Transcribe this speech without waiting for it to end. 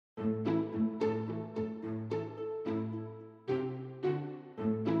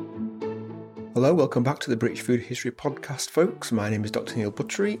Hello, welcome back to the British Food History Podcast, folks. My name is Dr. Neil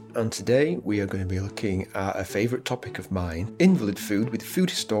Buttery, and today we are going to be looking at a favourite topic of mine, invalid food, with food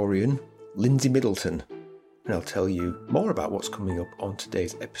historian Lindsay Middleton. And I'll tell you more about what's coming up on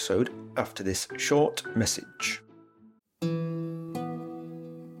today's episode after this short message.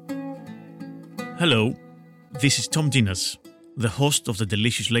 Hello, this is Tom Dinas, the host of the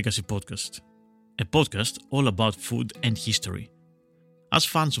Delicious Legacy podcast, a podcast all about food and history. As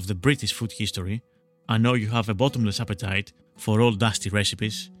fans of the British food history, I know you have a bottomless appetite for old dusty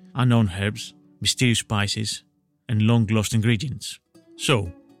recipes, unknown herbs, mysterious spices, and long-lost ingredients. So,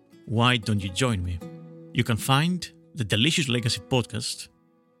 why don't you join me? You can find the Delicious Legacy podcast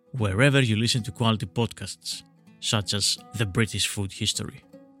wherever you listen to quality podcasts, such as the British food history,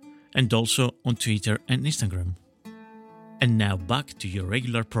 and also on Twitter and Instagram. And now back to your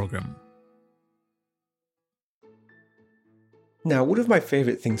regular program. Now, one of my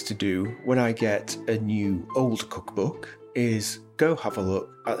favourite things to do when I get a new old cookbook is go have a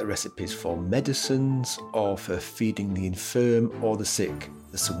look at the recipes for medicines or for feeding the infirm or the sick.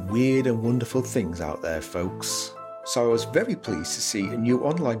 There's some weird and wonderful things out there, folks. So I was very pleased to see a new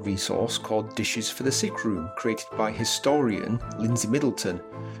online resource called Dishes for the Sick Room, created by historian Lindsay Middleton,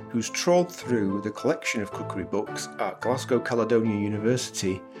 who's trawled through the collection of cookery books at Glasgow Caledonian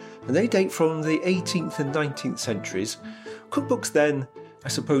University, and they date from the 18th and 19th centuries. Cookbooks then, I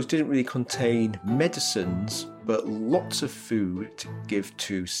suppose, didn't really contain medicines, but lots of food to give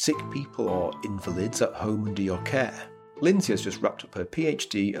to sick people or invalids at home under your care. Lindsay has just wrapped up her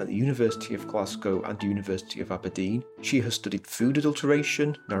PhD at the University of Glasgow and University of Aberdeen. She has studied food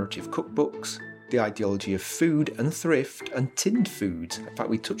adulteration, narrative cookbooks, the ideology of food and thrift, and tinned foods. In fact,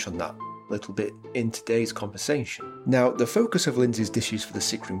 we touch on that a little bit in today's conversation. Now, the focus of Lindsay's Dishes for the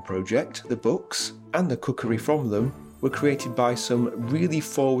Sick Room project, the books, and the cookery from them, were created by some really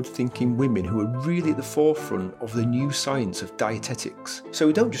forward-thinking women who are really at the forefront of the new science of dietetics. So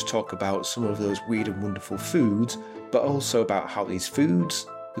we don't just talk about some of those weird and wonderful foods, but also about how these foods,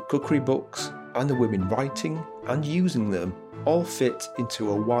 the cookery books, and the women writing and using them all fit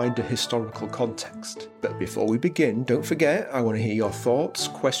into a wider historical context. But before we begin, don't forget, I want to hear your thoughts,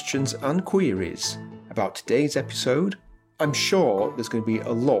 questions, and queries about today's episode. I'm sure there's going to be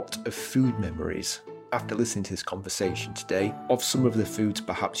a lot of food memories after listening to this conversation today of some of the foods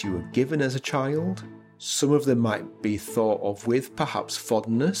perhaps you were given as a child. Some of them might be thought of with perhaps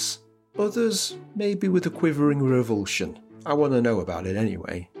fondness, others maybe with a quivering revulsion. I want to know about it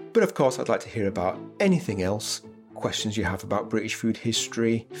anyway. But of course, I'd like to hear about anything else, questions you have about British food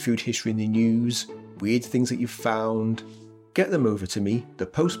history in the news, weird things that you've found. Get them over to me. The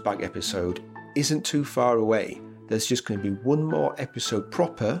post-bag episode isn't too far away. There's just going to be one more episode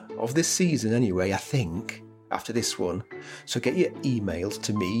proper of this season anyway, I think, after this one. So get your emails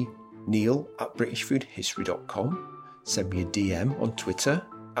to me, neil@britishfoodhistory.com. Send me a DM on Twitter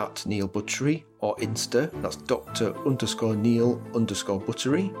 @NeilButtery or Insta, that's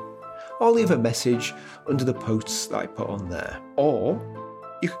Dr._Neil_Buttery. Or leave a message under the posts that I put on there. Or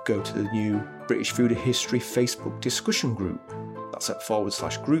you could go to the new British Food History Facebook discussion group. That's at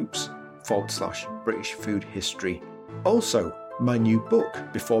 /groups/British Food History. Also, my new book,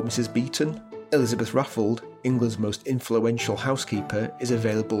 Before Mrs. Beeton, Elizabeth Raffald, England's most influential housekeeper, is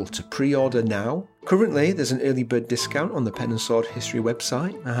available to pre-order now. Currently, there's an early bird discount on the Pen and Sword History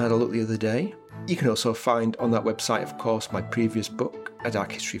website. I had a look the other day. You can also find on that website, of course, my previous book, A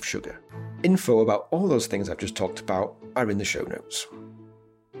Dark History of Sugar. Info about all those things I've just talked about are in the show notes,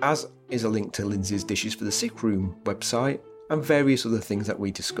 as is a link to Lindsay's Dishes for the Sick Room website and various other things that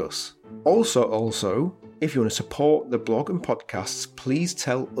we discuss. Also, if you want to support the blog and podcasts, please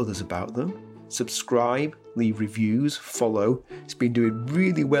tell others about them. Subscribe, leave reviews, follow. It's been doing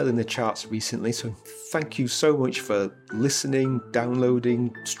really well in the charts recently, so thank you so much for listening,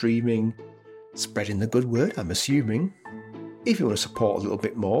 downloading, streaming, spreading the good word, I'm assuming. If you want to support a little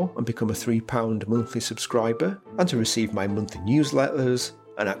bit more and become a £3 monthly subscriber, and to receive my monthly newsletters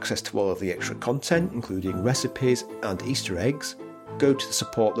and access to all of the extra content, including recipes and Easter eggs, go to the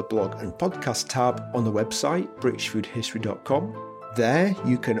Support the Blog and Podcast tab on the website, britishfoodhistory.com. There,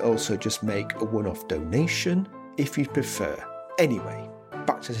 you can also just make a one-off donation if you prefer. Anyway,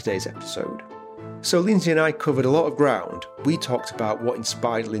 back to today's episode. So Lindsay and I covered a lot of ground. We talked about what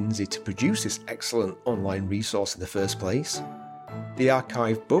inspired Lindsay to produce this excellent online resource in the first place, the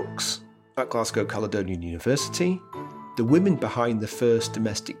archived books at Glasgow Caledonian University, the women behind the first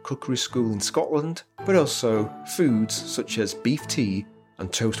domestic cookery school in Scotland, but also foods such as beef tea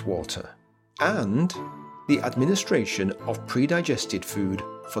and toast water, and the administration of pre-digested food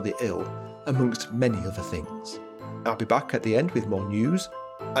for the ill, amongst many other things. I'll be back at the end with more news,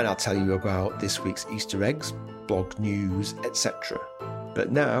 and I'll tell you about this week's Easter eggs, blog news, etc.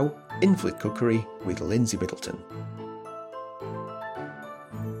 But now, Invalid Cookery with Lindsay Middleton.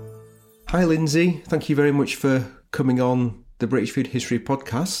 Hi Lindsay, thank you very much for coming on the British Food History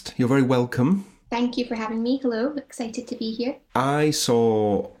podcast. You're very welcome. Thank you for having me. Hello, excited to be here. I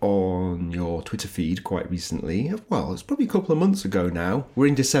saw on your Twitter feed quite recently, well, it's probably a couple of months ago now, we're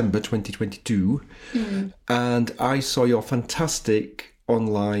in December 2022, and I saw your fantastic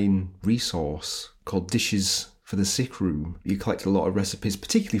online resource called Dishes for the Sick Room. You collected a lot of recipes,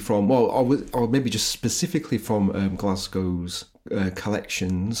 particularly from, or maybe just specifically from Glasgow's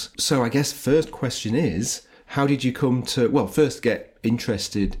collections. So I guess first question is, how did you come to, first get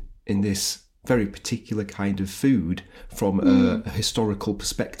interested in this very particular kind of food from a historical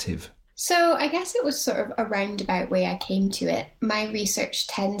perspective? So I guess it was sort of a roundabout way I came to it. My research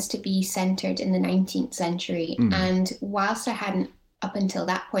tends to be centred in the 19th century, and whilst I hadn't up until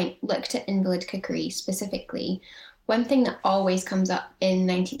that point looked at invalid cookery specifically, one thing that always comes up in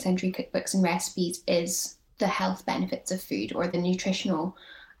 19th century cookbooks and recipes is the health benefits of food, or the nutritional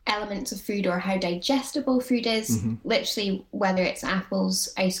elements of food, or how digestible food is. Literally, whether it's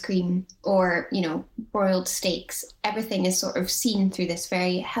apples, ice cream, or, broiled steaks, everything is sort of seen through this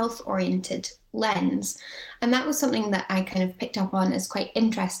very health-oriented lens. And that was something that I kind of picked up on as quite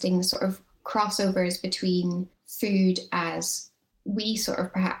interesting, the sort of crossovers between food as we sort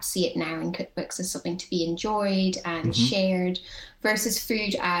of perhaps see it now in cookbooks as something to be enjoyed and shared, versus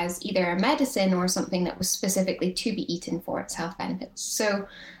food as either a medicine or something that was specifically to be eaten for its health benefits. So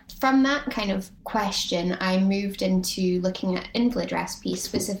from that kind of question, I moved into looking at invalid recipes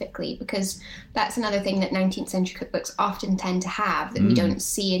specifically, because that's another thing that 19th century cookbooks often tend to have that we don't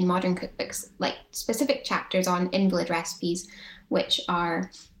see in modern cookbooks, like specific chapters on invalid recipes, which are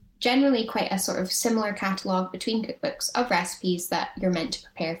generally quite a sort of similar catalogue between cookbooks of recipes that you're meant to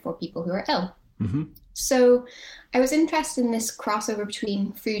prepare for people who are ill. So I was interested in this crossover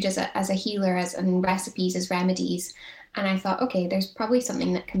between food as a healer, and recipes as remedies. And I thought, okay, there's probably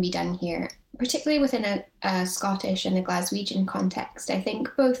something that can be done here, particularly within a Scottish and a Glaswegian context. I think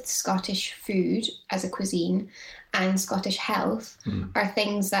both Scottish food as a cuisine and Scottish health are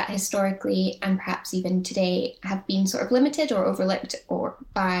things that historically, and perhaps even today, have been sort of limited or overlooked or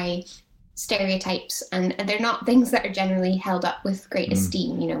by stereotypes. And they're not things that are generally held up with great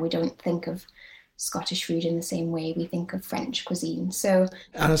esteem. We don't think of Scottish food in the same way we think of French cuisine.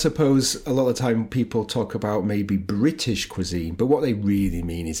 And I suppose a lot of the time people talk about maybe British cuisine, but what they really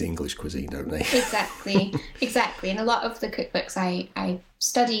mean is English cuisine, don't they? Exactly. And a lot of the cookbooks I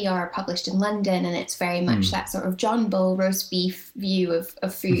study are published in London, and it's very much that sort of John Bull roast beef view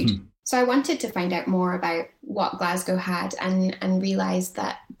of food. So I wanted to find out more about what Glasgow had, and realised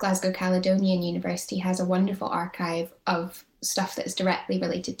that Glasgow Caledonian University has a wonderful archive of stuff that's directly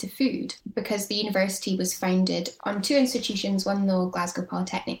related to food, because the university was founded on two institutions, one the Glasgow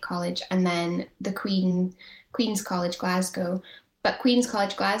Polytechnic College and then the Queen's College Glasgow. But Queen's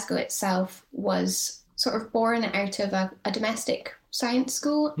College Glasgow itself was sort of born out of a domestic science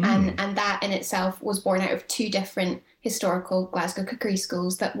school, and that in itself was born out of two different historical Glasgow cookery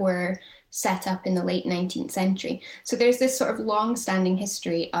schools that were set up in the late 19th century. So there's this sort of long-standing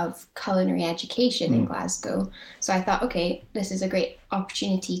history of culinary education in Glasgow. So I thought, okay, this is a great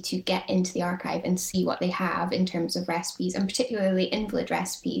opportunity to get into the archive and see what they have in terms of recipes, and particularly invalid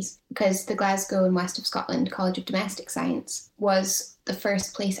recipes, because the Glasgow and West of Scotland College of Domestic Science was the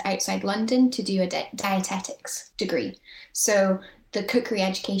first place outside London to do a dietetics degree. So the cookery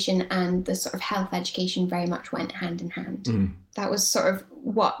education and the sort of health education very much went hand in hand. That was sort of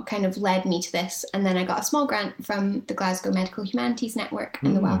what kind of led me to this. And then I got a small grant from the Glasgow Medical Humanities Network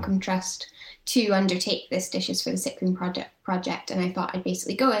and the Wellcome Trust to undertake this Dishes for the Sick Room project. And I thought I'd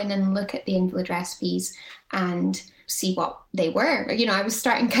basically go in and look at the invalid recipes and see what they were. I was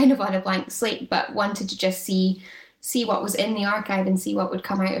starting kind of on a blank slate, but wanted to just see what was in the archive and see what would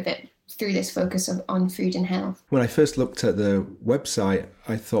come out of it through this focus on food and health. When I first looked at the website,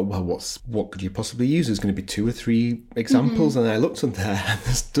 I thought, well, what could you possibly use? There's going to be 2 or 3 examples, and I looked on there, and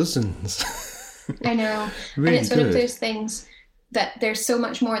there's dozens. I know, Really and it's one of those things that there's so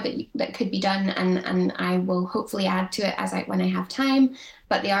much more that could be done, and I will hopefully add to it when I have time.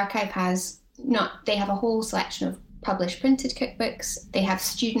 But the archive they have a whole selection of published printed cookbooks. They have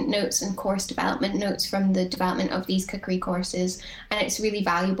student notes and course development notes from the development of these cookery courses, and it's really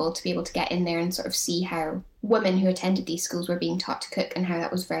valuable to be able to get in there and sort of see how women who attended these schools were being taught to cook, and how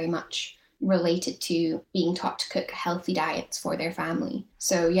that was very much related to being taught to cook healthy diets for their family.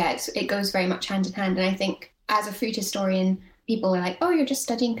 So yeah, it goes very much hand in hand. And I think as a food historian, people are like, oh, you're just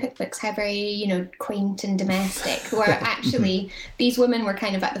studying cookbooks, how very, quaint and domestic. Where actually these women were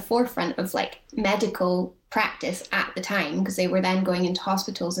kind of at the forefront of like medical practice at the time, because they were then going into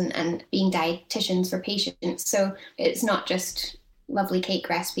hospitals and being dietitians for patients. So it's not just lovely cake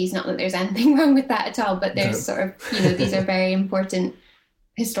recipes, not that there's anything wrong with that at all, but there's sort of, these are very important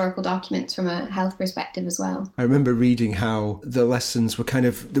historical documents from a health perspective as well. I remember reading how the lessons were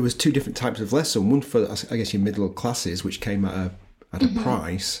there was two different types of lesson. One for, I guess, your middle classes, which came at a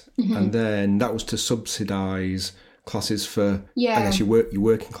price, and then that was to subsidise classes for, I guess, your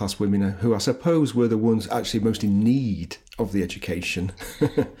working class women, who I suppose were the ones actually most in need of the education.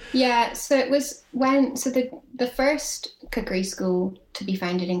 So it was the first cookery school to be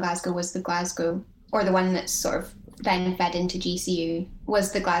founded in Glasgow was the Glasgow, or the one that's sort of then fed into GCU,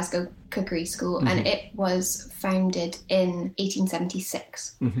 was the Glasgow Cookery School, and it was founded in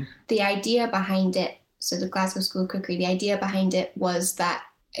 1876. The idea behind it, so the Glasgow School of Cookery, the idea behind it was that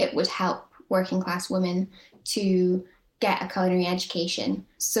it would help working class women to get a culinary education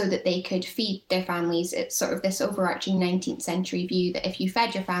so that they could feed their families. It's sort of this overarching 19th century view that if you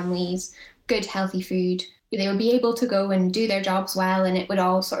fed your families good, healthy food, they would be able to go and do their jobs well, and it would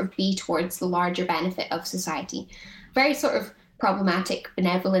all sort of be towards the larger benefit of society. Very sort of problematic,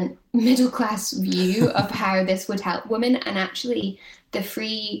 benevolent, middle-class view of how this would help women. And actually, the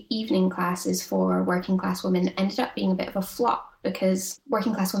free evening classes for working class women ended up being a bit of a flop, because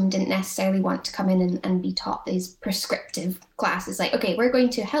working class women didn't necessarily want to come in and be taught these prescriptive classes. Like, okay, we're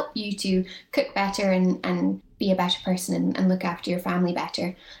going to help you to cook better and be a better person and look after your family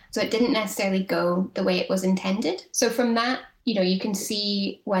better. So it didn't necessarily go the way it was intended. So from that, you can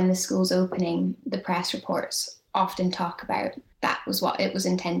see when the school's opening, the press reports often talk about that was what it was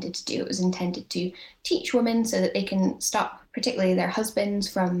intended to do. It was intended to teach women so that they can stop, particularly their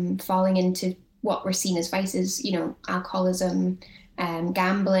husbands, from falling into what were seen as vices, alcoholism,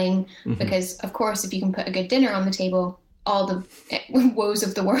 gambling, because of course, if you can put a good dinner on the table, all the woes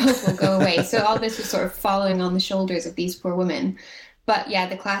of the world will go away. So all this was sort of following on the shoulders of these poor women. But yeah,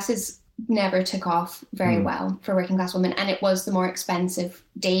 the classes never took off very well for working class women, and it was the more expensive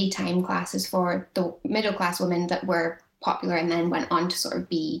daytime classes for the middle class women that were popular and then went on to sort of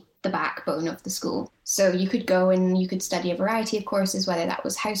be the backbone of the school. So you could go and you could study a variety of courses, whether that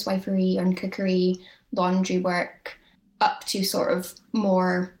was housewifery and cookery, laundry work, up to sort of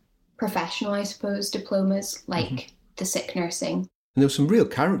more professional, I suppose, diplomas like the sick nursing. And there were some real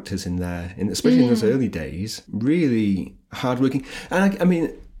characters in there, especially in those early days, really hardworking. And I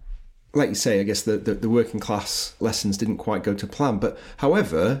mean, like you say, I guess the working class lessons didn't quite go to plan. But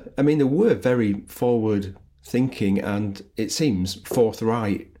however, I mean, they were very forward thinking and, it seems,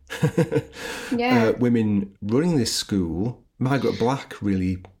 forthright women running this school. Margaret Black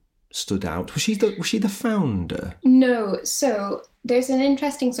really stood out. Was she the founder? No. So there's an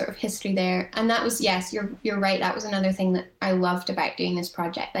interesting sort of history there. And that was, yes, you're right. That was another thing that I loved about doing this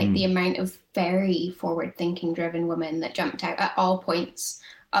project. Like the amount of very forward thinking driven women that jumped out at all points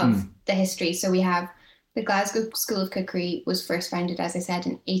of the history. So we have the Glasgow School of Cookery was first founded, as I said,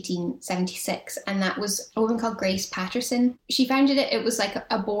 in 1876, and that was a woman called Grace Patterson. She founded it. It was like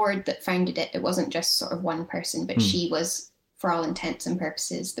a board that founded it. It wasn't just sort of one person, but she was, for all intents and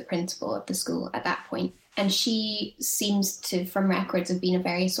purposes, the principal of the school at that point. And she seems to, from records, have been a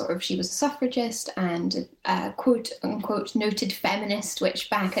very sort of, she was a suffragist and a quote unquote noted feminist, which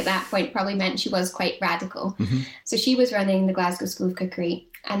back at that point probably meant she was quite radical. So she was running the Glasgow School of Cookery,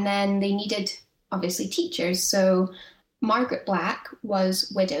 and then they needed, obviously, teachers. So Margaret Black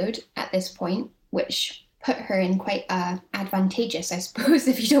was widowed at this point, which put her in quite advantageous, I suppose,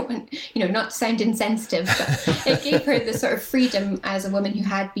 if you don't want, not to sound insensitive, but it gave her the sort of freedom as a woman who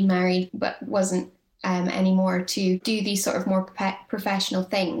had been married but wasn't anymore to do these sort of more professional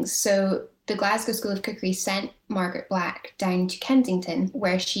things. So the Glasgow School of Cookery sent Margaret Black down to Kensington,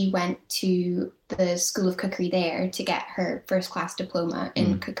 where she went to the School of Cookery there to get her first class diploma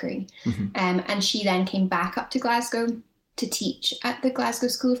in cookery. And she then came back up to Glasgow to teach at the Glasgow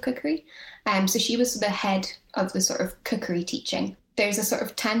School of Cookery. So she was the head of the sort of cookery teaching. There's a sort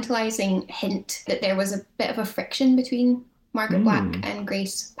of tantalising hint that there was a bit of a friction between Margaret Black and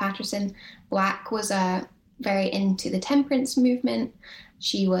Grace Patterson. Black was very into the temperance movement.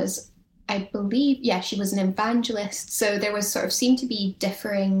 She was, I believe, she was an evangelist. So there was sort of seemed to be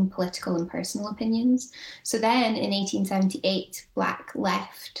differing political and personal opinions. So then in 1878, Black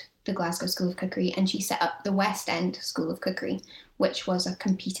left the Glasgow School of Cookery and she set up the West End School of Cookery, which was a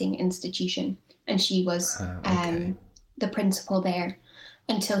competing institution. And she was the principal there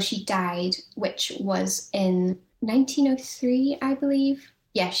until she died, which was in 1903, I believe.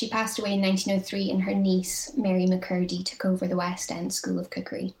 She passed away in 1903, and her niece, Mary McCurdy, took over the West End School of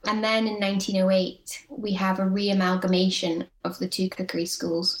Cookery. And then in 1908, we have a re-amalgamation of the two cookery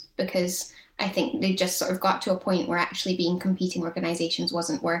schools, because I think they just sort of got to a point where actually being competing organisations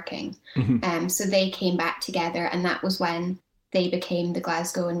wasn't working. So they came back together, and that was when they became the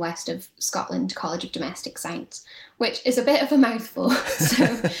Glasgow and West of Scotland College of Domestic Science, which is a bit of a mouthful.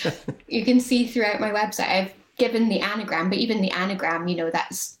 So you can see throughout my website, I've given the anagram, but even the anagram,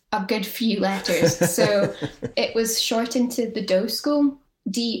 that's a good few letters. So it was shortened to the Dough School,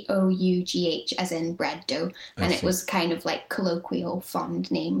 DOUGH, as in bread dough. And it was kind of like colloquial,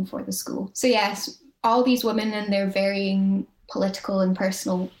 fond name for the school. So yes, all these women and their varying political and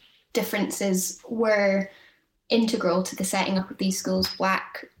personal differences were integral to the setting up of these schools.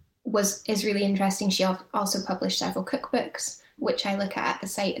 Black is really interesting. She also published several cookbooks, which I look at the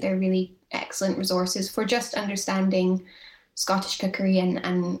site. They're really excellent resources for just understanding Scottish cookery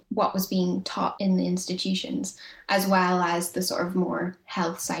and what was being taught in the institutions, as well as the sort of more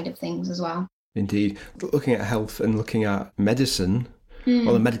health side of things as well. Indeed. Looking at health and looking at medicine,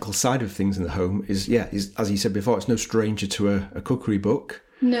 well, the medical side of things in the home is, as you said before, it's no stranger to a cookery book.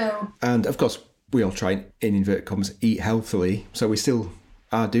 No. And of course, we all try, in inverted commas, eat healthily. So we still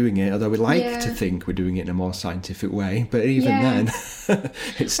are doing it, although we like to think we're doing it in a more scientific way. But even then,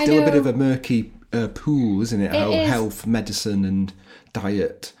 it's still a bit of a murky pool, isn't it? How health, medicine and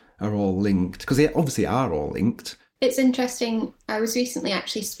diet are all linked. Because they obviously are all linked. It's interesting. I was recently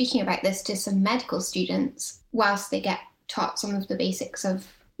actually speaking about this to some medical students. Whilst they get taught some of the basics of,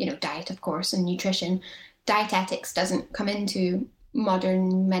 diet, of course, and nutrition, dietetics doesn't come into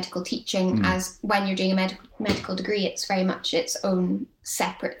modern medical teaching, as when you're doing a medical degree, it's very much its own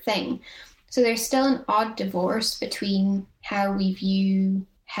separate thing. So there's still an odd divorce between how we view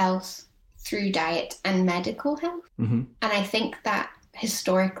health through diet and medical health. And I think that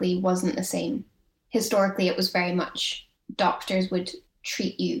historically wasn't the same. Historically, it was very much doctors would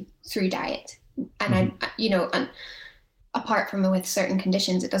treat you through diet. And and apart from with certain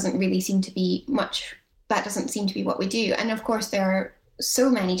conditions, it doesn't really seem to be much. That doesn't seem to be what we do. And of course, there are so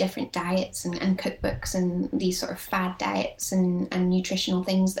many different diets and cookbooks and these sort of fad diets and nutritional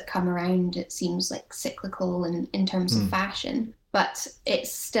things that come around. It seems like cyclical and in terms of fashion, but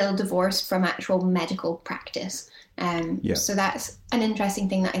it's still divorced from actual medical practice. So that's an interesting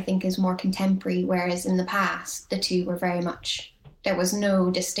thing that I think is more contemporary, whereas in the past, the two were very much, there was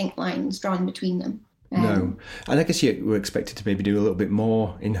no distinct lines drawn between them. No. And I guess you were expected to maybe do a little bit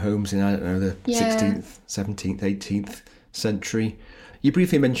more in homes in, the 16th, 17th, 18th century. You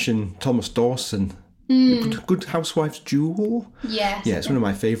briefly mentioned Thomas Dawson, Good Housewife's Jewel. Yes. Yeah, it's one of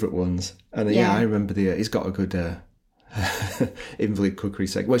my favourite ones. And I remember he's got a good Invalid Cookery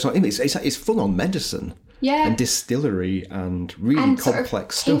segment. Well, it's fun on medicine. Yeah. And distillery and really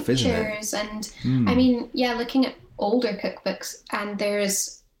complex stuff, isn't it? And I mean, looking at older cookbooks, and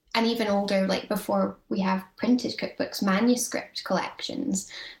there's and even older, like before we have printed cookbooks, manuscript collections,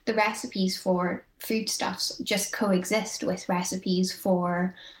 the recipes for foodstuffs just coexist with recipes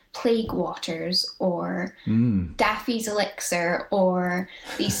for plague waters or Daffy's elixir or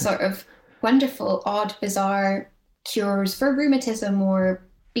these sort of wonderful, odd, bizarre cures for rheumatism or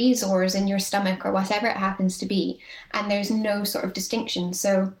bezoars in your stomach or whatever it happens to be. And there's no sort of distinction.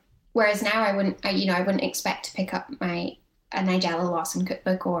 So whereas now I wouldn't expect to pick up a Nigella Lawson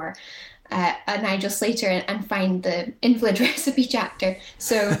cookbook or a Nigel Slater and find the Invalid recipe chapter.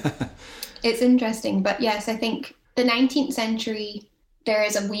 So it's interesting. But yes, I think the 19th century, there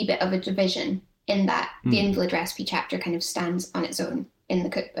is a wee bit of a division in that the Invalid recipe chapter kind of stands on its own in the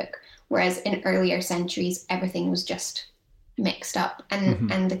cookbook. Whereas in earlier centuries, everything was just mixed up.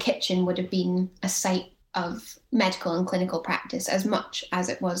 And the kitchen would have been a site of medical and clinical practice as much as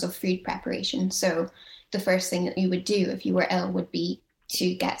it was of food preparation. So the first thing that you would do if you were ill would be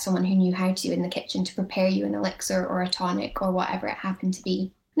to get someone who knew how to in the kitchen to prepare you an elixir or a tonic or whatever it happened to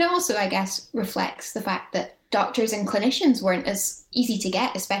be. And it also, I guess, reflects the fact that doctors and clinicians weren't as easy to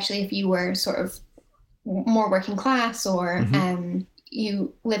get, especially if you were sort of more working class or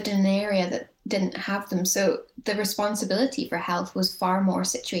you lived in an area that didn't have them. So the responsibility for health was far more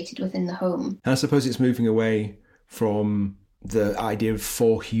situated within the home. And I suppose it's moving away from the idea of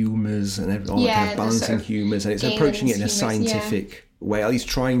four humours and all that kind of balancing sort of humours, and it's approaching it in a scientific way, at least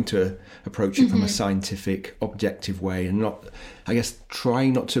trying to approach it from a scientific, objective way, and not, I guess,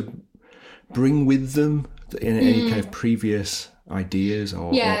 trying not to bring with them any kind of previous ideas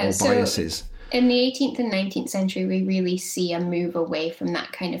or biases. So in the 18th and 19th century, we really see a move away from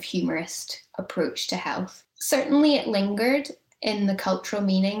that kind of humorist approach to health. Certainly it lingered in the cultural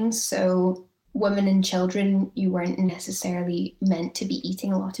meanings, so women and children, you weren't necessarily meant to be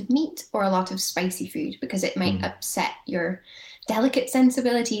eating a lot of meat or a lot of spicy food because it might upset your delicate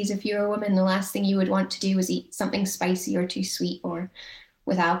sensibilities. If you're a woman, the last thing you would want to do is eat something spicy or too sweet or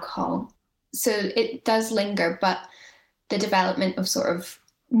with alcohol. So it does linger, but the development of sort of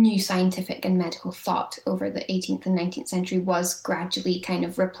new scientific and medical thought over the 18th and 19th century was gradually kind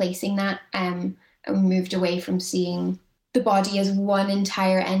of replacing that, and moved away from seeing the body as one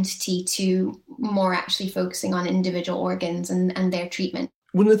entire entity to more actually focusing on individual organs and their treatment.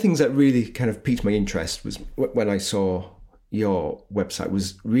 One of the things that really kind of piqued my interest was when I saw your website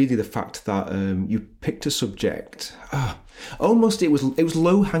was really the fact that you picked a subject. Almost it was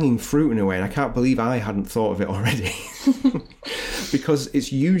low-hanging fruit in a way, and I can't believe I hadn't thought of it already. Because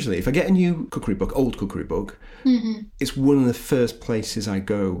it's usually, if I get a new cookery book, old cookery book, it's one of the first places I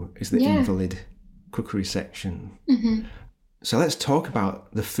go is the Invalid cookery section. So let's talk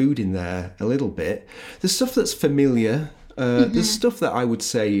about the food in there a little bit. There's stuff that's familiar. There's stuff that I would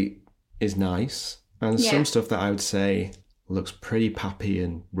say is nice, and some stuff that I would say looks pretty pappy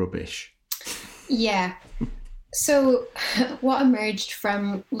and rubbish. Yeah. So what emerged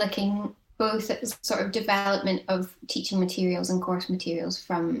from looking both at the sort of development of teaching materials and course materials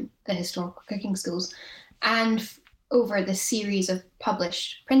from the historical cooking schools and over the series of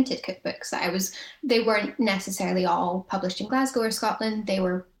published printed cookbooks that they weren't necessarily all published in Glasgow or Scotland, they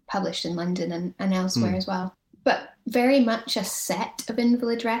were published in London and elsewhere as well. But very much a set of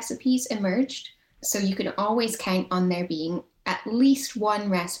Invalid recipes emerged. So you can always count on there being at least one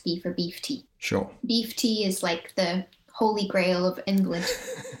recipe for beef tea. Sure. Beef tea is like the holy grail of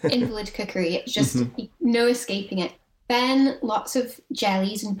Invalid cookery. It's just no escaping it. Then lots of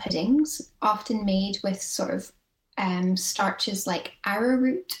jellies and puddings, often made with sort of starches like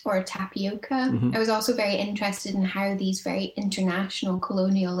arrowroot or tapioca. I was also very interested in how these very international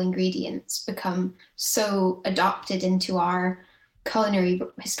colonial ingredients become so adopted into our culinary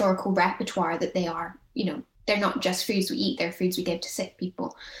historical repertoire that they are, they're not just foods we eat, they're foods we give to sick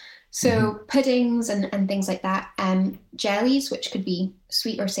people. So puddings and things like that. Jellies, which could be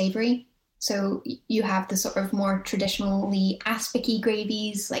sweet or savoury. So you have the sort of more traditionally aspicy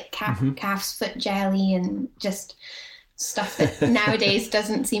gravies like calf's foot jelly and just stuff that nowadays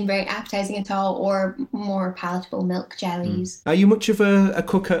doesn't seem very appetizing at all, or more palatable milk jellies. Are you much of a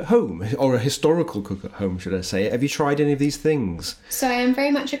cook at home, or a historical cook at home, should I say? Have you tried any of these things? So I am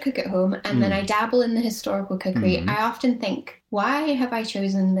very much a cook at home, and then I dabble in the historical cookery. I often think, why have I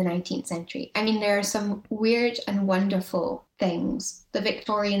chosen the 19th century? I mean, there are some weird and wonderful things. The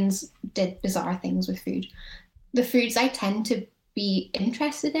Victorians did bizarre things with food. The foods I tend to be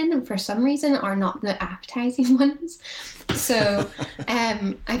interested in, and for some reason are not the appetizing ones. So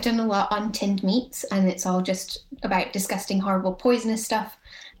I've done a lot on tinned meats, and it's all just about disgusting, horrible, poisonous stuff,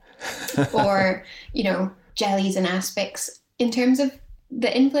 or jellies and aspics. In terms of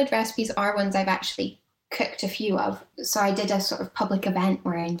the Invalid recipes, are ones I've actually cooked a few of. So I did a sort of public event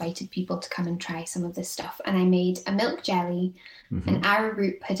where I invited people to come and try some of this stuff, and I made a milk jelly, an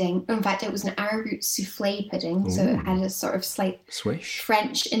arrowroot pudding. In fact, it was an arrowroot souffle pudding, so it had a sort of slight Swish.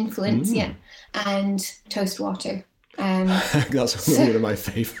 French influence, and toast water. That's one of my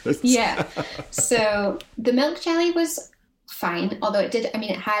favourites. Yeah. So the milk jelly was fine, although it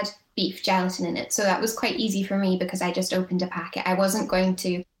had beef gelatin in it, so that was quite easy for me because I just opened a packet. I wasn't going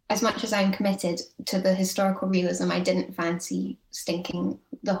to, as much as I'm committed to the historical realism, I didn't fancy stinking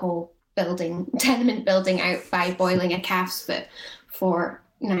the whole tenement building out by boiling a calf's foot for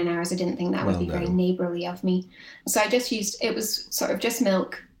 9 hours. I didn't think that would be very neighbourly of me. So I just it was sort of just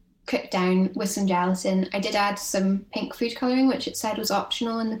milk cooked down with some gelatin. I did add some pink food colouring, which it said was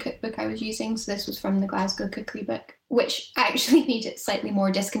optional in the cookbook I was using. So this was from the Glasgow Cookery book, which actually made it slightly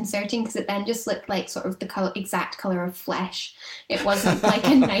more disconcerting because it then just looked like sort of the exact colour of flesh. It wasn't like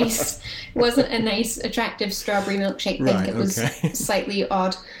a nice, attractive strawberry milkshake thing. It was slightly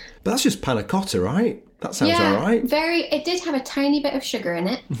odd. But that's just panna cotta, right? That sounds all right. It did have a tiny bit of sugar in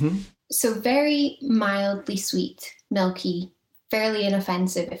it. So very mildly sweet, milky, fairly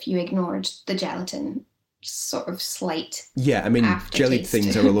inoffensive if you ignored the gelatin sort of slight. Yeah, I mean, jellied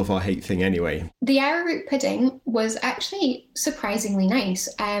things are a love or hate thing anyway. The arrowroot pudding was actually surprisingly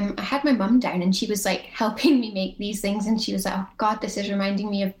nice. I had my mum down and she was like helping me make these things, and she was like, oh God, this is reminding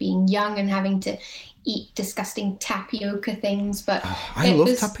me of being young and having to eat disgusting tapioca things. But I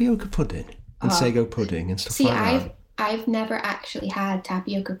love tapioca pudding and sago pudding and stuff like that. I've never actually had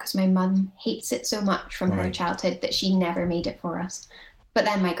tapioca because my mum hates it so much from her childhood that she never made it for us. But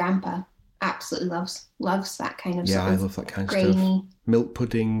then my grandpa absolutely loves that kind of I love that kind of grainy stuff. Milk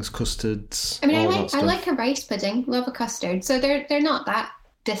puddings, custards. I mean, I like a rice pudding, love a custard. So they're not that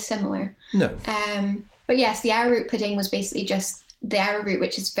dissimilar. No. But yes, the arrowroot pudding was basically just the arrowroot,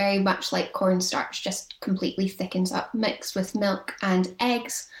 which is very much like cornstarch, just completely thickens up, mixed with milk and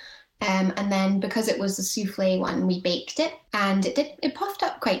eggs. And then because it was the souffle one, we baked it, and it puffed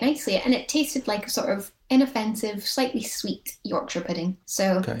up quite nicely, and it tasted like a sort of inoffensive, slightly sweet Yorkshire pudding.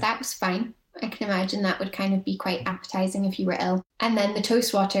 So that was fine. I can imagine that would kind of be quite appetizing if you were ill. And then the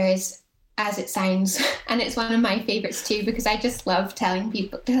toast water is as it sounds, and it's one of my favourites too, because I just love telling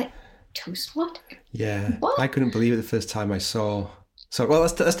people, they're like, toast water? Yeah, what? I couldn't believe it the first time I saw. So, well,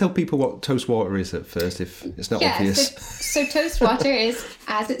 let's tell people what toast water is at first, if it's not obvious. So toast water is,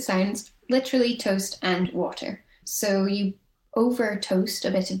 as it sounds, literally toast and water. So you over toast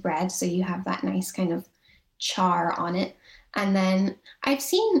a bit of bread, so you have that nice kind of char on it. And then I've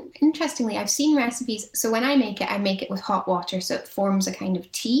seen recipes. So when I make it with hot water, so it forms a kind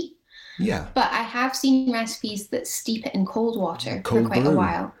of tea. Yeah. But I have seen recipes that steep it in cold water for quite a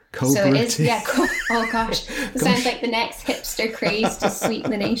while. Cold so brew it is, tea. Yeah. Oh gosh, it sounds like the next hipster craze to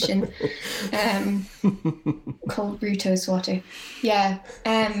sweeten the nation. Cold brew toast water. Yeah.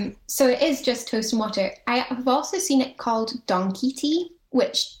 So it is just toast and water. I have also seen it called donkey tea,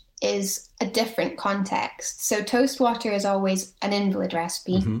 which is a different context. So toast water is always an invalid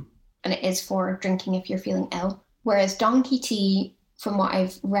recipe, and it is for drinking if you're feeling ill. Whereas donkey tea, from what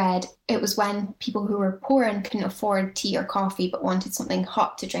I've read, it was when people who were poor and couldn't afford tea or coffee but wanted something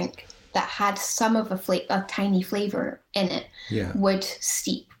hot to drink that had some of a tiny flavour in it, would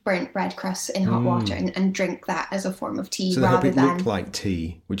steep burnt bread crusts in hot water and drink that as a form of tea, so rather than... So it looked like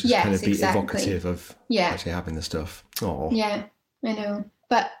tea, which is kind of evocative of actually having the stuff. Oh. Yeah, I know.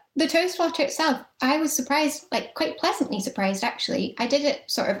 But the toast water itself, I was surprised, like quite pleasantly surprised actually. I did it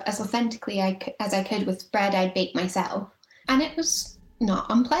sort of as authentically as I could with bread I'd baked myself. And it was not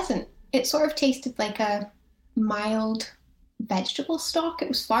unpleasant. It sort of tasted like a mild vegetable stock. It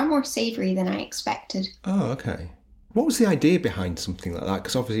was far more savoury than I expected. Oh, okay. What was the idea behind something like that?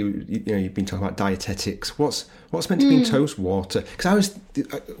 Because obviously, you've been talking about dietetics. What's meant to be in toast water? Because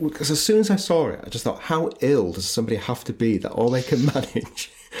as soon as I saw it, I just thought, how ill does somebody have to be that all they can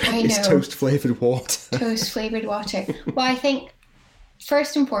manage is toast-flavoured water? Toast-flavoured water. Well, I think,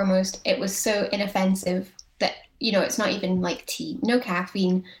 first and foremost, it was so inoffensive that, it's not even like tea. No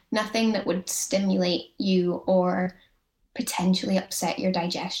caffeine, nothing that would stimulate you or potentially upset your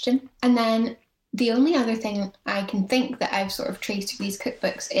digestion. And then the only other thing I can think that I've sort of traced through these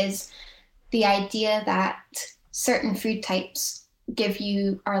cookbooks is the idea that certain food types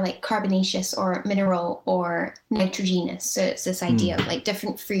are like carbonaceous or mineral or nitrogenous. So it's this idea of like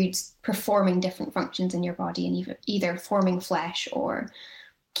different foods performing different functions in your body and either forming flesh or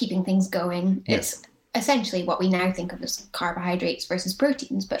keeping things going. Yeah. It's essentially what we now think of as carbohydrates versus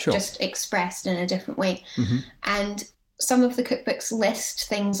proteins, but just expressed in a different way. And some of the cookbooks list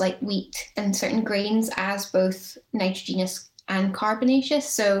things like wheat and certain grains as both nitrogenous and carbonaceous.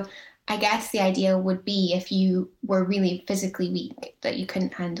 So I guess the idea would be, if you were really physically weak, that you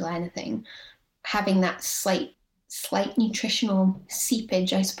couldn't handle anything, having that slight nutritional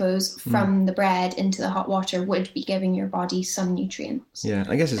seepage, I suppose, from the bread into the hot water would be giving your body some nutrients. Yeah,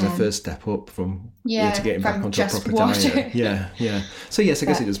 I guess it's a first step up from to getting back onto a proper diet. Yeah. So yes, I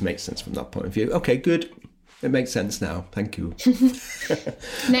guess it does make sense from that point of view. Okay, good. It makes sense now. Thank you.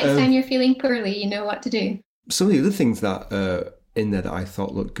 Next time you're feeling poorly, you know what to do. Some of the other things that in there that I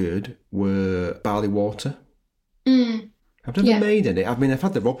thought looked good were barley water. I've never made any. I mean, I've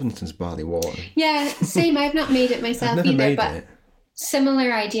had the Robinson's barley water. Yeah, same. I've not made it myself I've never either, made but it.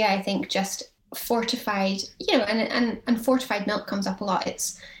 Similar idea, I think, just fortified, and fortified milk comes up a lot.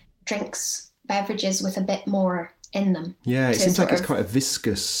 It's beverages with a bit more in them. Yeah, it seems like it's quite a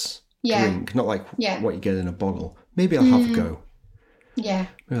viscous drink, not like what you get in a bottle. Maybe I'll have a go. Yeah.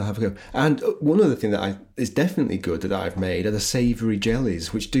 Maybe I'll have a go. And one other thing that is definitely good that I've made are the savoury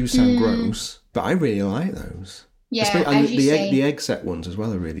jellies, which do sound gross, but I really like those. Yeah, and the egg set ones as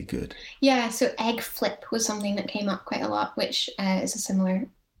well are really good. Yeah, so egg flip was something that came up quite a lot, which is a similar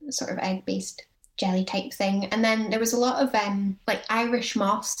sort of egg-based jelly type thing. And then there was a lot of like Irish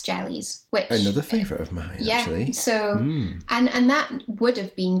moss jellies, which another favourite of mine. Actually. So and that would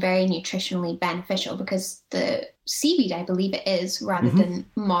have been very nutritionally beneficial because the seaweed, I believe it is, rather than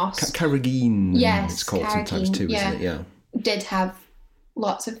moss. Carrageen, it's called sometimes too, isn't it? Yeah, did have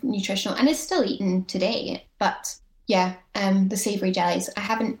lots of nutritional and is still eaten today, but. Yeah, the savoury jellies.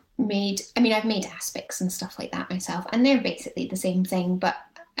 I've made aspics and stuff like that myself, and they're basically the same thing, but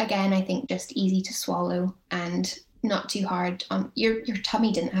again, I think just easy to swallow and not too hard. Your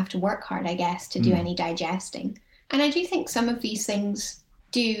tummy didn't have to work hard, I guess, to do any digesting. And I do think some of these things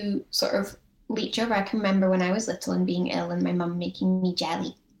do sort of leech over. I can remember when I was little and being ill and my mum making me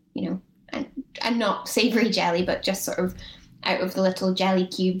jelly, and not savoury jelly, but just sort of out of the little jelly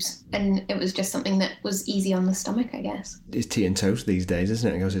cubes. And it was just something that was easy on the stomach, I guess. It's tea and toast these days, isn't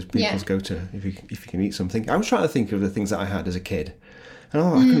it? Because it's people's go-to if you can eat something. I was trying to think of the things that I had as a kid. And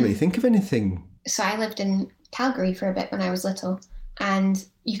I couldn't really think of anything. So I lived in Calgary for a bit when I was little. And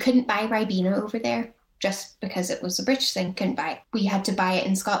you couldn't buy Ribena over there just because it was a British thing. Couldn't buy it. We had to buy it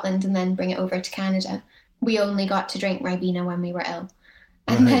in Scotland and then bring it over to Canada. We only got to drink Ribena when we were ill.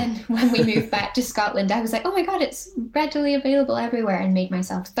 And then when we moved back to Scotland, I was like, oh my God, it's readily available everywhere, and made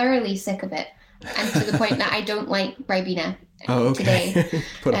myself thoroughly sick of it. And to the point that I don't like Ribena today.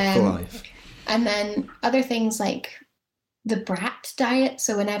 Put up for life. And then other things like the brat diet.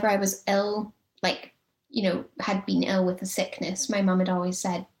 So whenever I was ill, had been ill with a sickness, my mum had always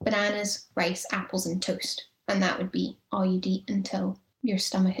said bananas, rice, apples and toast. And that would be all you'd eat until your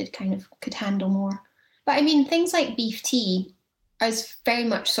stomach could handle more. But I mean, things like beef tea is very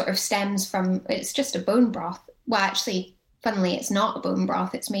much sort of stems from, it's just a bone broth. Well, actually, funnily, it's not a bone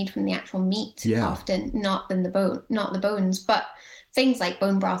broth. It's made from the actual meat often, not the bones. But things like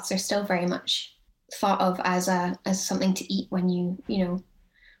bone broths are still very much thought of as something to eat when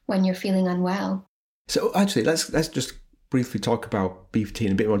when you're feeling unwell. So actually, let's just briefly talk about beef tea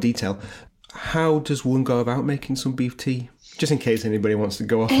in a bit more detail. How does one go about making some beef tea? Just in case anybody wants to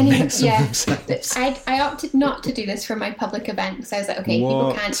go off and make some themselves. I opted not to do this for my public event because I was like, okay,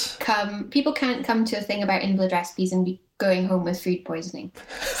 people can't come to a thing about Invalid recipes and be going home with food poisoning.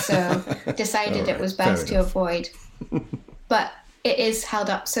 So decided it was best to avoid. But it is held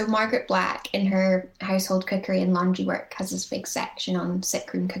up. So Margaret Black, in her household cookery and laundry work, has this big section on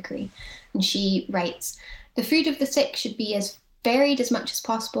sickroom cookery. And she writes, the food of the sick should be as varied as much as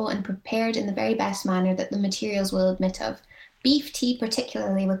possible and prepared in the very best manner that the materials will admit of. Beef tea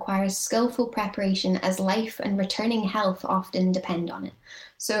particularly requires skillful preparation, as life and returning health often depend on it.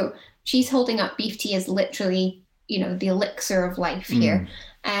 So she's holding up beef tea as literally, the elixir of life here.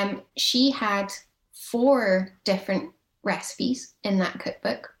 She had 4 different recipes in that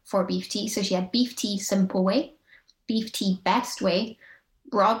cookbook for beef tea. So she had beef tea simple way, beef tea best way,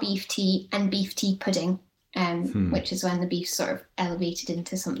 raw beef tea, and beef tea pudding, which is when the beef sort of elevated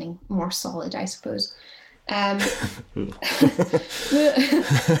into something more solid, I suppose.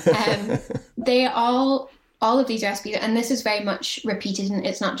 They all of these recipes, and this is very much repeated, and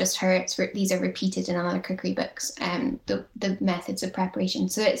it's not just her, these are repeated in other cookery books, the methods of preparation.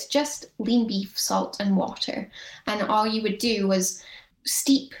 So it's just lean beef, salt and water, and all you would do was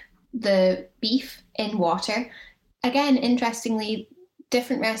steep the beef in water. Again, interestingly,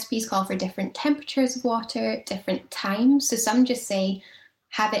 different recipes call for different temperatures of water, different times. So some just say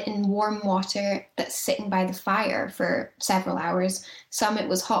have it in warm water that's sitting by the fire for several hours. Some it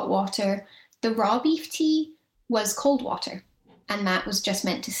was hot water. The raw beef tea was cold water, and that was just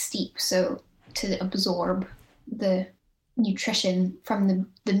meant to steep, so to absorb the nutrition from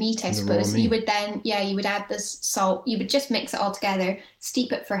the meat, I suppose. You would then, you would add this salt. You would just mix it all together,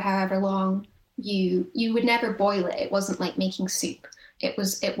 steep it for however long. You would never boil it. It wasn't like making soup. It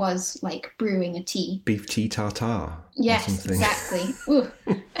was like brewing a tea. Beef tea tartare. Yes, exactly.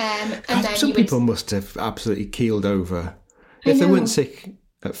 And then some people must have absolutely keeled over. If they weren't sick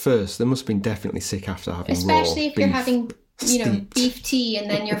at first, they must have been definitely sick after having especially if beef you're having steeped. Beef tea and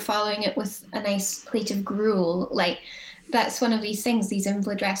then you're following it with a nice plate of gruel. Like, that's one of these things. These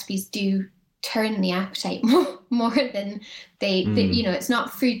invalid recipes do turn the appetite more than they it's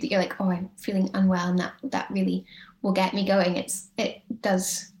not food that you're like, oh, I'm feeling unwell and that really will get me going. It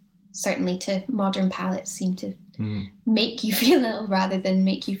does, certainly to modern palates, seem to make you feel ill rather than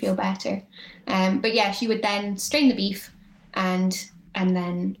make you feel better. But yeah, she would then strain the beef and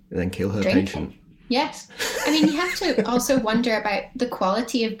then kill her patient. Yes. I mean, you have to also wonder about the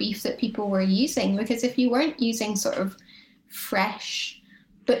quality of beef that people were using, because if you weren't using sort of fresh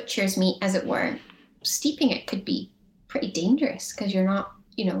butcher's meat, as it were, steeping it could be pretty dangerous because you're not,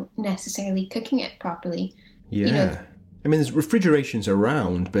 necessarily cooking it properly. Yeah. I mean, there's refrigerations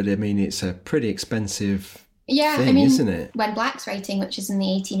around, but I mean, it's a pretty expensive thing, isn't it? When Black's writing, which is in the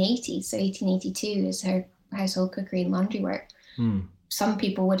 1880s, so 1882 is her household cookery and laundry work, some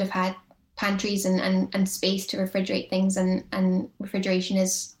people would have had pantries and space to refrigerate things, and refrigeration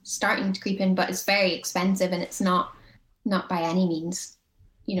is starting to creep in, but it's very expensive, and it's not by any means,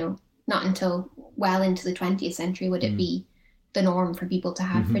 not until well into the 20th century would it be the norm for people to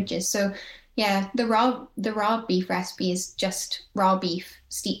have fridges. So yeah, the raw beef recipe is just raw beef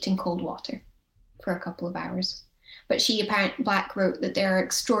steeped in cold water for a couple of hours. But Black wrote that there are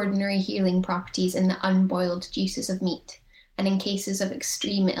extraordinary healing properties in the unboiled juices of meat, And in cases of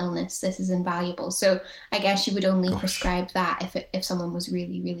extreme illness, this is invaluable. So I guess you would only prescribe that if someone was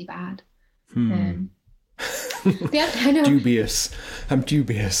really, really bad. I know. Dubious. I'm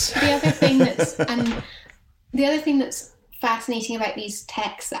dubious. The other thing that's fascinating about these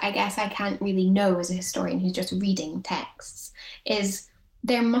texts that I guess I can't really know as a historian who's just reading texts is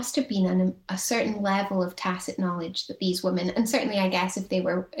there must have been a certain level of tacit knowledge that these women, and certainly I guess if they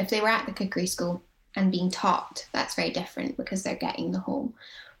were at the cookery school and being taught, that's very different because they're getting the whole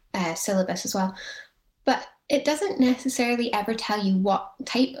syllabus as well. But it doesn't necessarily ever tell you what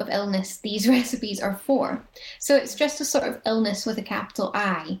type of illness these recipes are for. So it's just a sort of illness with a capital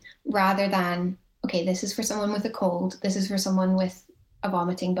I, rather than, okay, this is for someone with a cold, this is for someone with a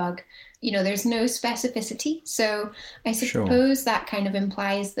vomiting bug. You know, there's no specificity. So I suppose that kind of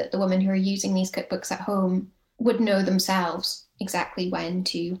implies that the women who are using these cookbooks at home would know themselves exactly when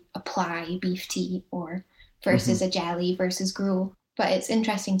to apply beef tea or versus a jelly versus gruel. But it's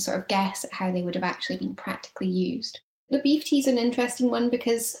interesting to sort of guess at how they would have actually been practically used. The beef tea is an interesting one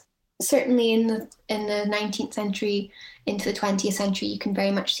because certainly in the 19th century into the 20th century, you can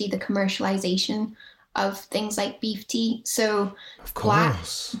very much see the commercialization of things like beef tea. So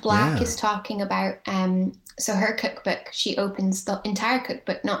Black is talking about, so her cookbook, she opens the entire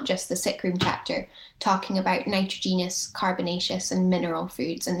cookbook, not just the sickroom chapter, talking about nitrogenous, carbonaceous and mineral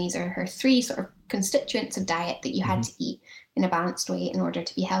foods. And these are her three sort of constituents of diet that you had to eat in a balanced way in order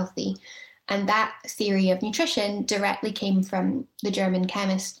to be healthy. And that theory of nutrition directly came from the German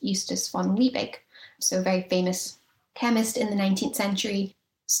chemist Justus von Liebig. So a very famous chemist in the 19th century,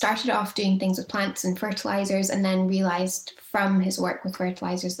 started off doing things with plants and fertilizers and then realized from his work with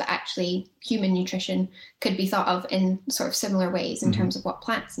fertilizers that actually human nutrition could be thought of in sort of similar ways in terms of what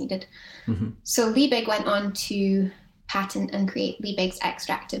plants needed. So Liebig went on to patent and create Liebig's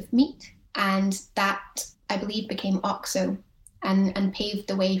extract of meat, and that, I believe, became OXO and paved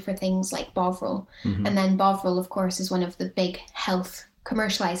the way for things like Bovril. And then Bovril, of course, is one of the big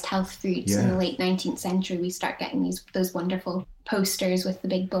commercialized health foods. In the late 19th century. We start getting those wonderful posters with the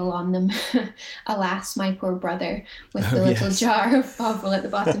big bull on them. Alas, my poor brother, with the little jar of Bovril at the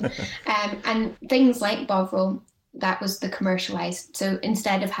bottom. And things like Bovril, that was the commercialized. So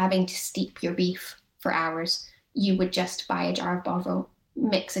instead of having to steep your beef for hours, you would just buy a jar of Bovril,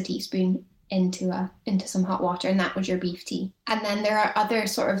 mix a teaspoon into some hot water, and that was your beef tea. And then there are other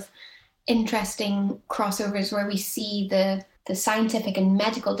sort of interesting crossovers where we see the scientific and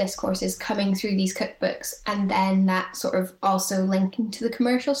medical discourses coming through these cookbooks, and then that sort of also linking to the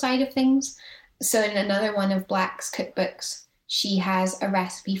commercial side of things. So in another one of Black's cookbooks, she has a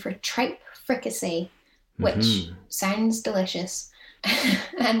recipe for tripe fricassee, which sounds delicious.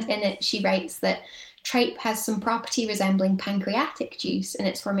 And in it, she writes that tripe has some property resembling pancreatic juice in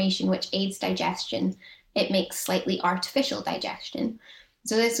its formation, which aids digestion. It makes slightly artificial digestion.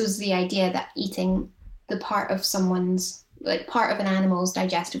 So this was the idea that eating the part of an animal's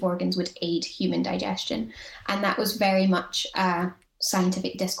digestive organs would aid human digestion. And that was very much a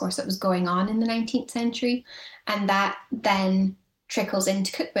scientific discourse that was going on in the 19th century. And that then trickles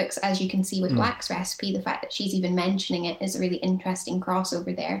into cookbooks, as you can see with Black's recipe. The fact that she's even mentioning it is a really interesting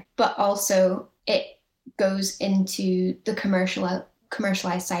crossover there. But also it goes into the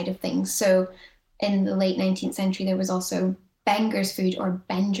commercialized side of things. So in the late 19th century, there was also Benger's food or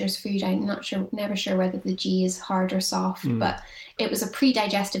Benger's food. I'm never sure whether the G is hard or soft, but it was a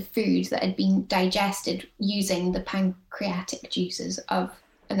pre-digestive food that had been digested using the pancreatic juices of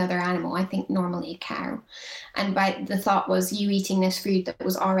another animal, I think normally a cow. And the thought was you eating this food that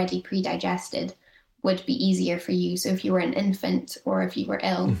was already pre-digested would be easier for you. So if you were an infant or if you were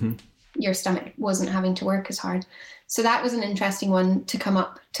ill, your stomach wasn't having to work as hard. So that was an interesting one to come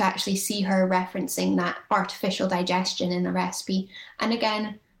up, to actually see her referencing that artificial digestion in a recipe. And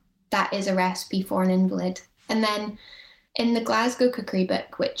again, that is a recipe for an invalid. And then in the Glasgow Cookery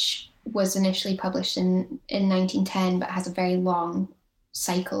book, which was initially published in 1910, but has a very long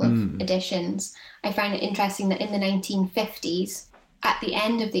cycle of editions, I find it interesting that in the 1950s, at the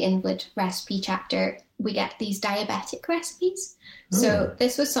end of the invalid recipe chapter, we get these diabetic recipes. So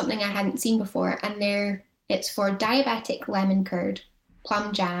this was something I hadn't seen before, and it's for diabetic lemon curd,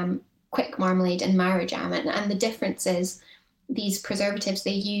 plum jam, quick marmalade, and marrow jam. And the difference is these preservatives,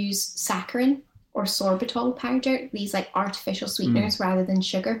 they use saccharin or sorbitol powder, these like artificial sweeteners rather than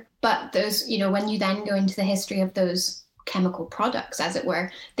sugar. But those, when you then go into the history of those chemical products, as it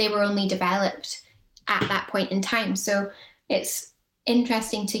were, they were only developed at that point in time. So it's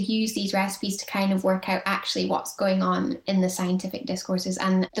interesting to use these recipes to kind of work out actually what's going on in the scientific discourses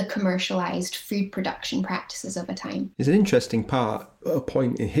and the commercialized food production practices of a time. It's an interesting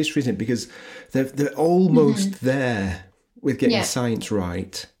point in history, isn't it? Because they're almost there with getting the science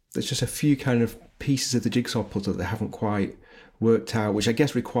right. There's just a few kind of pieces of the jigsaw puzzle that haven't quite worked out, which I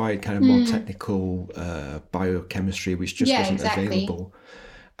guess required kind of more technical biochemistry, which just wasn't available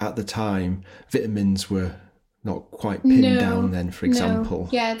at the time. Vitamins were not quite pinned down then, for example.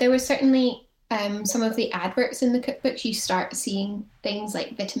 Yeah, there was certainly some of the adverts in the cookbooks, you start seeing things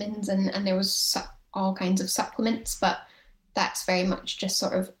like vitamins and there was all kinds of supplements, but that's very much just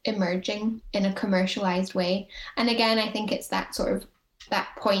sort of emerging in a commercialized way. And again, I think it's that sort of that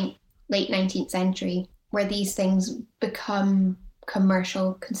point, late 19th century, where these things become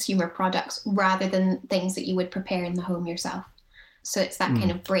commercial consumer products rather than things that you would prepare in the home yourself. So it's that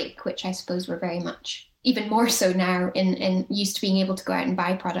kind of break, which I suppose we're very much, even more so now, in used to being able to go out and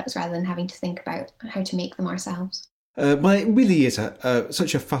buy products rather than having to think about how to make them ourselves. Well, it really is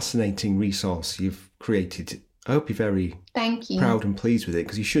such a fascinating resource you've created. I hope you're very proud and pleased with it,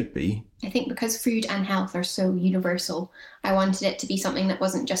 because you should be. I think because food and health are so universal, I wanted it to be something that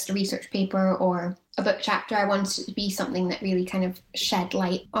wasn't just a research paper or a book chapter. I wanted it to be something that really kind of shed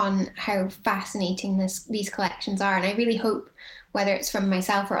light on how fascinating these collections are. And I really hope, whether it's from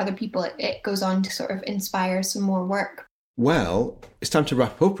myself or other people, it goes on to sort of inspire some more work. Well, it's time to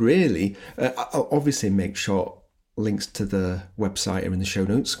wrap up, really. I'll obviously make sure links to the website are in the show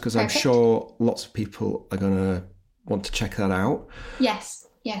notes, because I'm sure lots of people are going to want to check that out. Yes,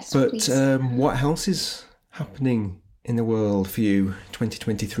 but please. What else is happening in the world for you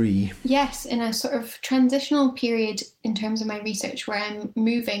 2023? Yes, in a sort of transitional period in terms of my research, where I'm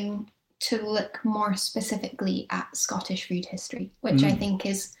moving to look more specifically at Scottish food history, which I think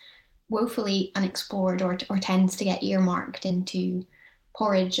is woefully unexplored or tends to get earmarked into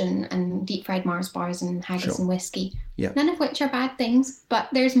porridge and deep fried Mars bars and haggis and whiskey. Yeah. None of which are bad things, but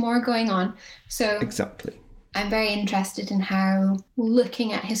there's more going on. So exactly. I'm very interested in how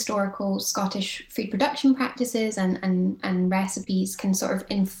looking at historical Scottish food production practices and recipes can sort of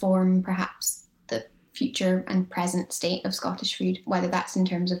inform perhaps the future and present state of Scottish food, whether that's in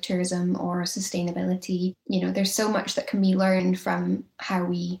terms of tourism or sustainability. You know, there's so much that can be learned from how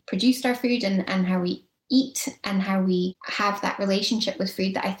we produced our food and how we eat and how we have that relationship with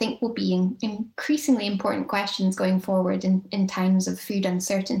food that I think will be increasingly important questions going forward in times of food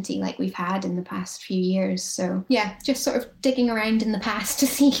uncertainty like we've had in the past few years. So yeah, just sort of digging around in the past to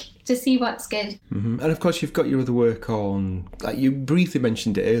see what's good. Mm-hmm. And of course you've got your other work on, like you briefly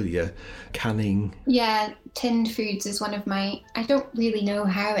mentioned it earlier, canning. Yeah, tinned foods is one of my, I don't really know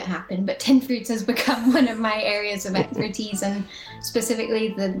how it happened, but tinned foods has become one of my areas of expertise, and specifically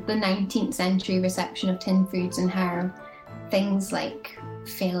the 19th century reception of tinned foods and how things like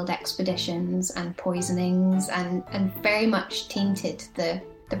failed expeditions and poisonings and very much tainted the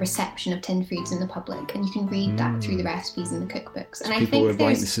reception of tinned foods in the public, and you can read that through the recipes in the cookbooks. So and I people think were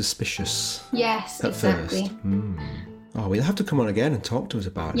rightly suspicious. Yes, at exactly. First. Oh, we'll have to come on again and talk to us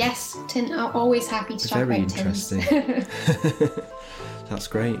about it. Yes, I'm always happy to talk about tins. Very interesting. That's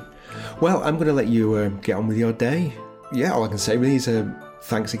great. Well, I'm going to let you get on with your day. Yeah, all I can say really is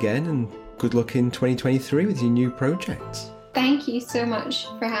thanks again and good luck in 2023 with your new projects. Thank you so much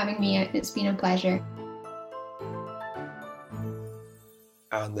for having me. It's been a pleasure.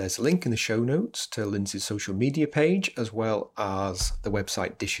 And there's a link in the show notes to Lindsay's social media page, as well as the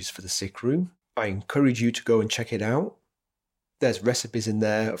website Dishes for the Sick Room. I encourage you to go and check it out. There's recipes in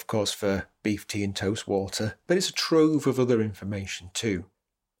there, of course, for beef tea and toast water, but it's a trove of other information too.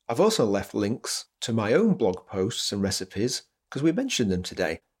 I've also left links to my own blog posts and recipes, because we mentioned them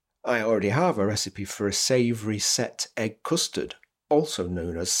today. I already have a recipe for a savoury set egg custard, also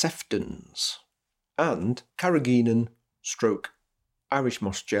known as seftons, and carrageenan / Irish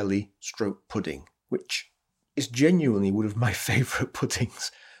moss jelly / pudding, which is genuinely one of my favourite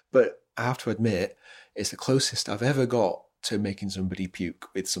puddings, but I have to admit, it's the closest I've ever got to making somebody puke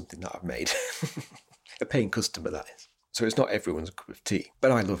with something that I've made. A paying customer, that is. So it's not everyone's cup of tea,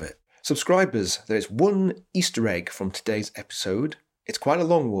 but I love it. Subscribers, there's one Easter egg from today's episode. It's quite a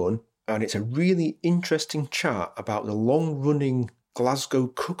long one, and it's a really interesting chat about the long-running Glasgow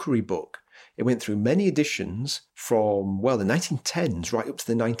Cookery book. It went through many editions from, well, the 1910s right up to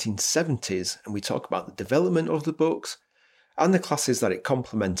the 1970s, and we talk about the development of the books and the classes that it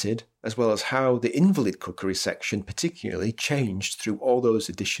complemented, as well as how the Invalid Cookery section particularly changed through all those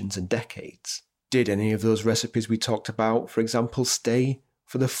editions and decades. Did any of those recipes we talked about, for example, stay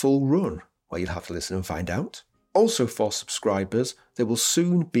for the full run? Well, you'll have to listen and find out. Also for subscribers, there will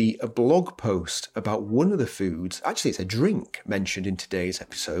soon be a blog post about one of the foods, actually it's a drink mentioned in today's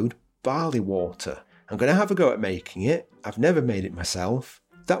episode, barley water. I'm going to have a go at making it. I've never made it myself.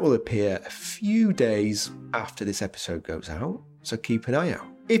 That will appear a few days after this episode goes out. so keep an eye out.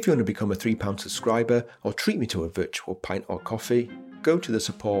 If you want to become a £3 subscriber or treat me to a virtual pint or coffee, go to the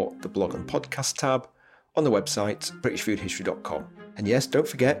support the blog and podcast tab on the website britishfoodhistory.com. And yes, don't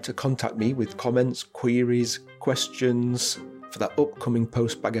forget to contact me with comments, queries, questions for that upcoming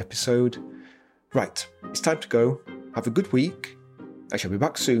postbag episode. Right, it's time to go. Have a good week. I shall be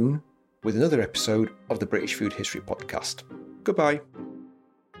back soon with another episode of the British Food History Podcast. Goodbye.